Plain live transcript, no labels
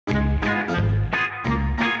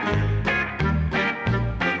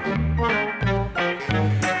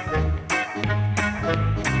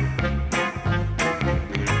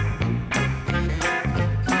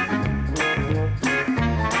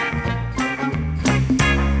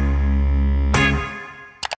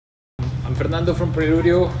Fernando from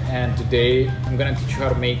Preludio, and today I'm gonna teach you how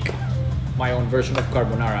to make my own version of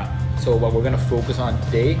carbonara. So what we're gonna focus on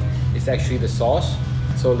today is actually the sauce.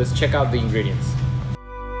 So let's check out the ingredients.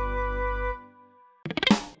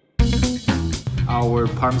 Our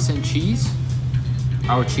Parmesan cheese,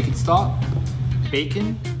 our chicken stock,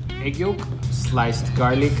 bacon, egg yolk, sliced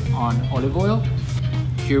garlic on olive oil.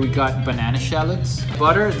 Here we got banana shallots,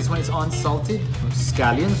 butter, this one is unsalted,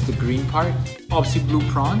 scallions, the green part, Opsy blue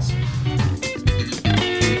prawns.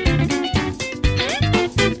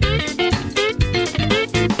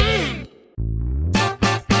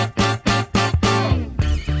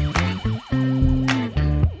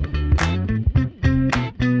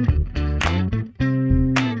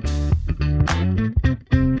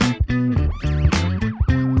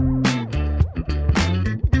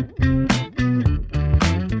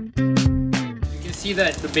 See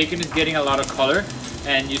that the bacon is getting a lot of color,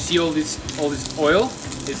 and you see all this oil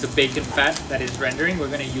is the bacon fat that is rendering. We're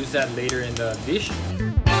going to use that later in the dish.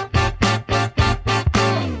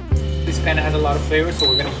 This pan has a lot of flavor, so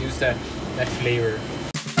we're going to use that flavor